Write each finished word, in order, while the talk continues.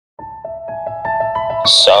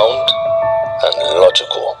sound and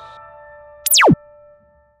logical.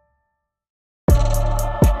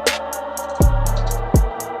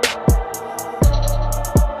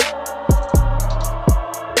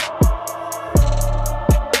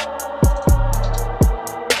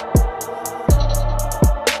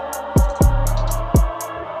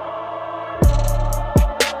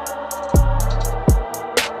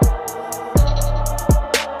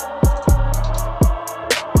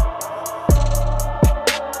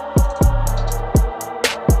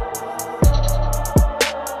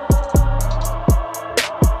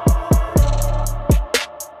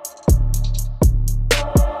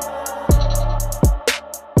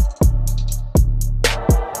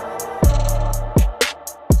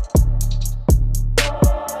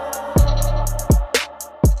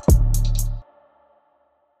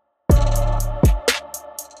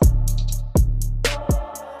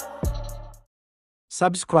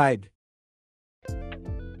 Subscribe.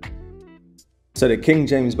 So the King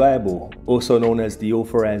James Bible, also known as the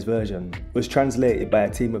Authorized Version, was translated by a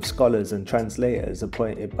team of scholars and translators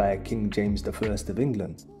appointed by King James I of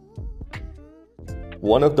England.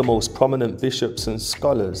 One of the most prominent bishops and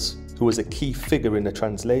scholars who was a key figure in the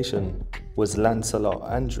translation was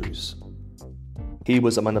Lancelot Andrewes. He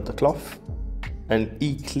was a man of the cloth, an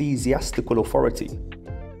ecclesiastical authority,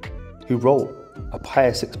 who wrote a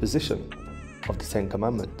pious exposition of the Ten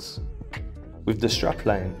Commandments, with the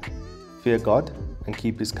strapline, fear God and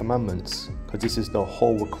keep his commandments, because this is the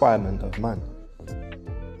whole requirement of man.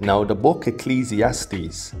 Now the book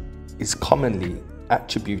Ecclesiastes is commonly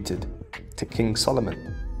attributed to King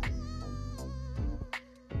Solomon.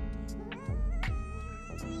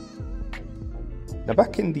 Now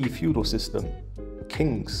back in the feudal system,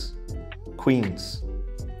 kings, queens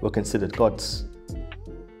were considered gods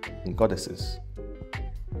and goddesses.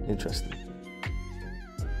 Interesting.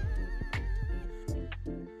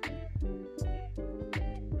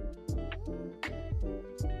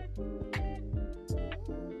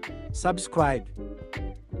 Subscribe.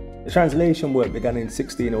 The translation work began in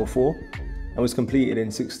 1604 and was completed in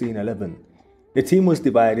 1611. The team was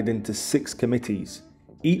divided into 6 committees,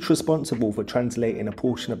 each responsible for translating a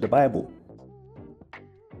portion of the Bible.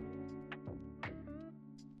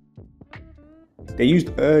 They used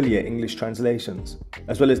earlier English translations,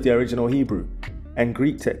 as well as the original Hebrew and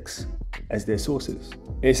Greek texts as their sources.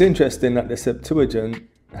 It's interesting that the Septuagint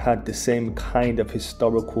had the same kind of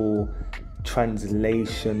historical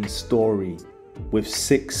translation story, with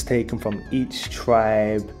 6 taken from each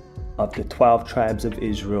tribe of the 12 tribes of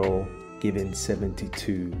Israel, giving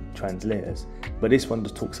 72 translators. But this one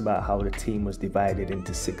just talks about how the team was divided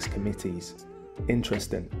into 6 committees.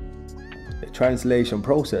 Interesting. The translation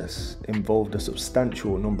process involved a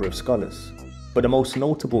substantial number of scholars, but the most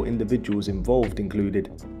notable individuals involved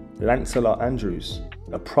included Lancelot Andrewes,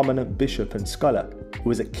 a prominent bishop and scholar who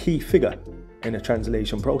was a key figure in the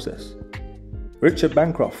translation process; Richard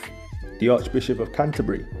Bancroft, the Archbishop of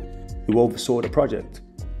Canterbury, who oversaw the project;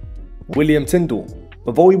 William Tyndale,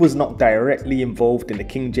 although he was not directly involved in the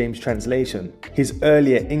King James translation, his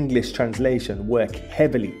earlier English translation work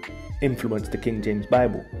heavily influenced the King James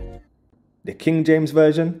Bible. The King James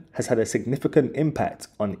Version has had a significant impact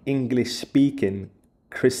on English-speaking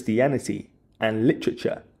Christianity and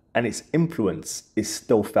literature, and its influence is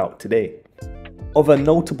still felt today. Other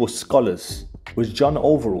notable scholars was John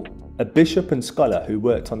Overall, a bishop and scholar who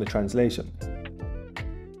worked on the translation;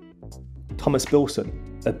 Thomas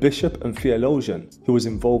Bilson, a bishop and theologian who was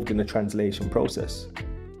involved in the translation process;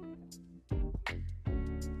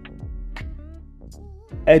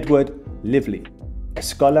 Edward Lively, a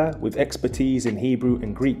scholar with expertise in Hebrew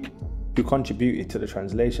and Greek who contributed to the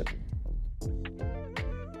translation.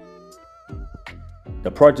 The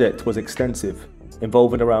project was extensive,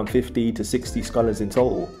 involving around 50 to 60 scholars in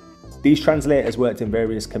total. These translators worked in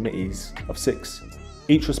various committees of 6,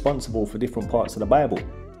 each responsible for different parts of the Bible.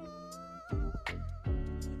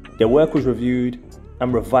 Their work was reviewed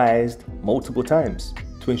and revised multiple times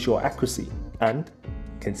to ensure accuracy and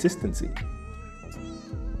consistency.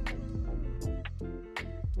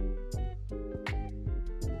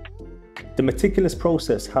 The meticulous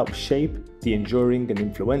process helped shape the enduring and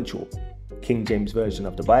influential King James Version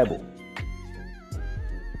of the Bible.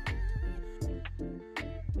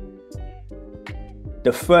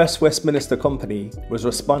 The First Westminster Company was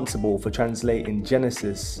responsible for translating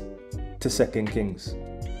Genesis to 2 Kings,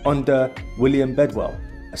 under William Bedwell,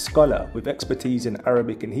 a scholar with expertise in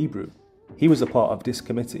Arabic and Hebrew. He was a part of this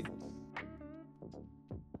committee.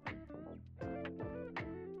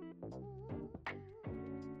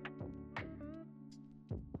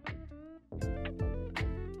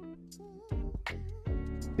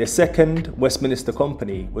 The Second Westminster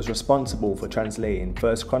Company was responsible for translating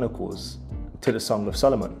 1 Chronicles to the Song of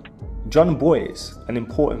Solomon. John Boyce, an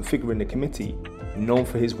important figure in the committee, known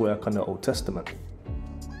for his work on the Old Testament.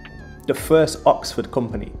 The First Oxford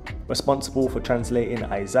Company, responsible for translating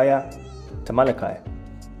Isaiah to Malachi.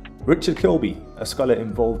 Richard Kilby, a scholar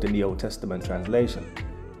involved in the Old Testament translation.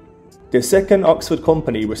 The Second Oxford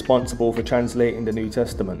Company, responsible for translating the New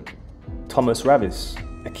Testament. Thomas Ravis,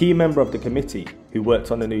 a key member of the committee who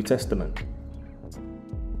worked on the New Testament.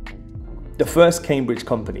 The First Cambridge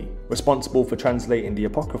Company, responsible for translating the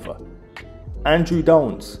Apocrypha. Andrew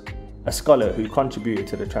Downes, a scholar who contributed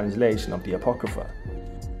to the translation of the Apocrypha.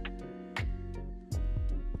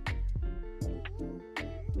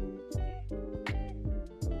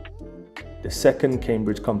 The Second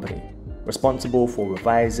Cambridge Company, responsible for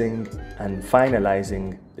revising and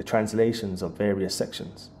finalizing the translations of various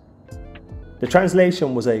sections. The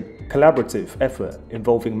translation was a collaborative effort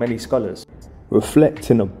involving many scholars,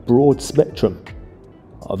 reflecting a broad spectrum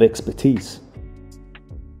of expertise.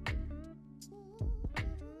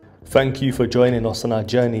 Thank you for joining us on our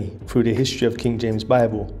journey through the history of King James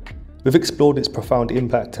Bible. We've explored its profound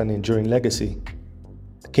impact and enduring legacy.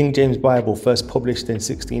 The King James Bible, first published in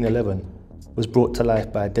 1611, was brought to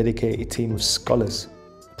life by a dedicated team of scholars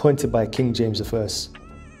appointed by King James I,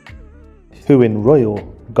 who in royal,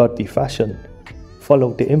 godly fashion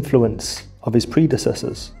followed the influence of his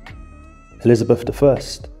predecessors, Elizabeth I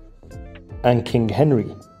and King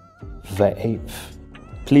Henry VIII.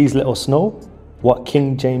 Please let us know what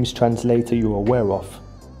King James translator you're aware of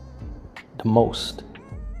the most,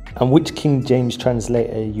 and which King James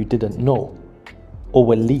translator you didn't know or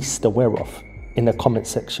were least aware of in the comment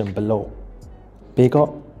section below. Big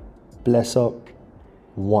up, bless up,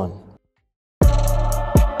 one.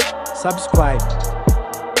 Subscribe.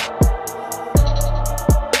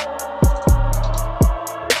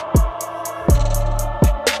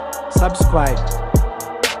 Subscribe.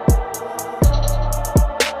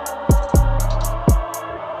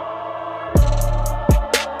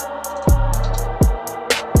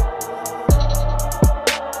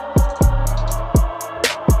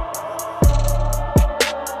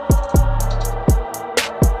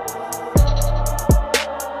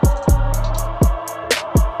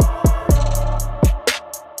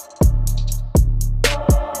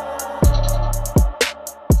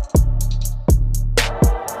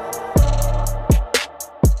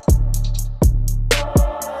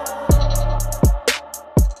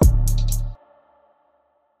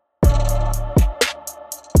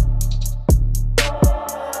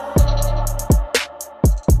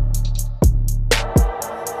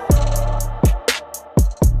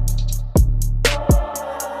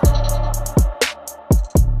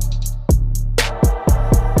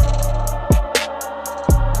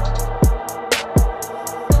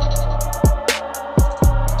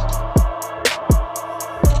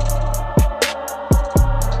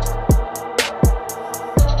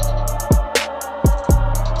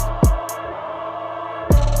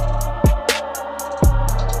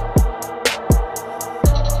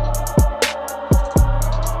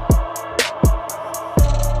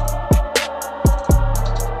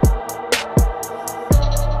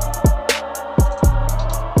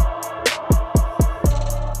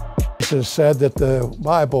 Jesus said that the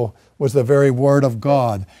Bible was the very word of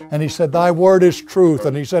God. And he said, thy word is truth.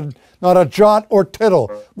 And he said, not a jot or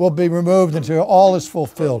tittle will be removed until all is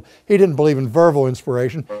fulfilled. He didn't believe in verbal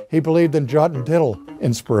inspiration. He believed in jot and tittle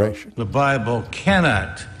inspiration. The Bible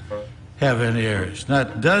cannot have any errors.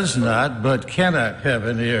 Not does not, but cannot have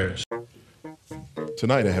any errors.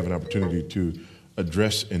 Tonight I have an opportunity to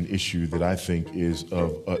address an issue that I think is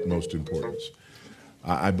of utmost importance.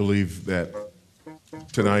 I believe that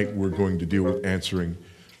tonight we're going to deal with answering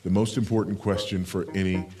the most important question for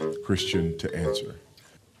any Christian to answer.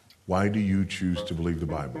 Why do you choose to believe the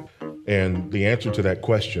Bible? And the answer to that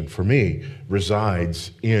question, for me,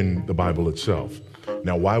 resides in the Bible itself.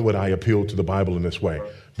 Now, why would I appeal to the Bible in this way?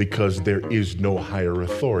 Because there is no higher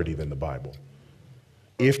authority than the Bible.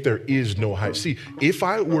 If there is no if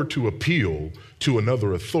I were to appeal to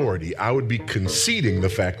another authority, I would be conceding the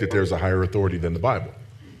fact that there's a higher authority than the Bible.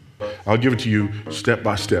 I'll give it to you step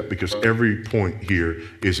by step because every point here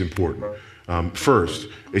is important. First,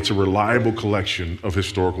 it's a reliable collection of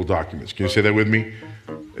historical documents. Can you say that with me?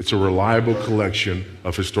 It's a reliable collection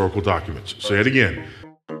of historical documents. Say it again.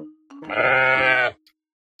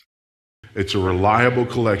 It's a reliable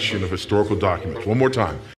collection of historical documents. One more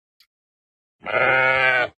time.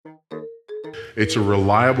 It's a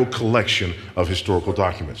reliable collection of historical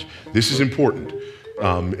documents. This is important.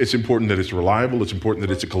 It's important that it's reliable. It's important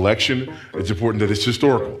that it's a collection. It's important that it's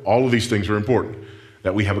historical. All of these things are important.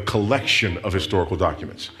 that we have a collection of historical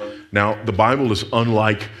documents. Now, the Bible is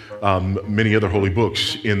unlike many other holy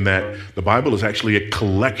books in that the Bible is actually a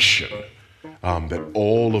collection, that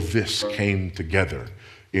all of this came together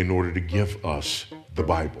in order to give us the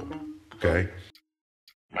Bible, okay?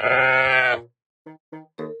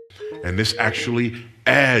 And this actually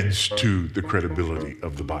adds to the credibility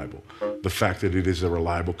of the Bible, the fact that it is a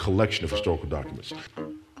reliable collection of historical documents.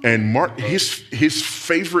 And Mark, his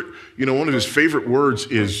favorite, one of his favorite words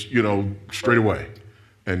is, straight away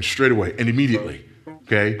and immediately,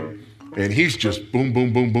 okay? And he's just boom,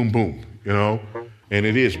 boom, boom, boom, boom, and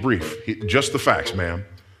it is brief. Just the facts, ma'am.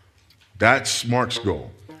 That's Mark's goal.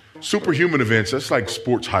 Superhuman events, that's like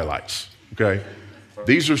sports highlights, okay?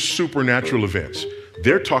 These are supernatural events.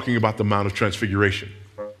 They're talking about the Mount of Transfiguration.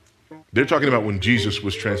 They're talking about when Jesus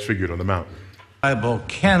was transfigured on the mountain. The Bible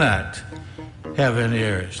cannot have any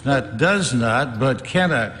errors. Not does not, but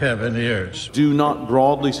cannot have any errors. Do not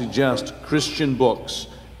broadly suggest Christian books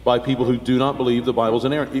by people who do not believe the Bible's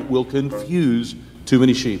inerrant. It will confuse too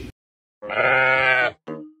many sheep.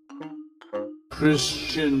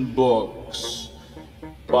 Christian books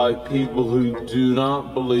by people who do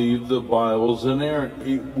not believe the Bible's inerrant.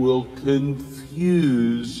 It will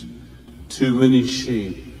confuse too many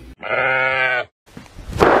sheep.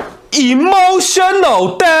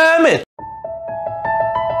 Emotional, damn it!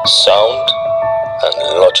 Sound and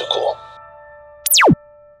logical.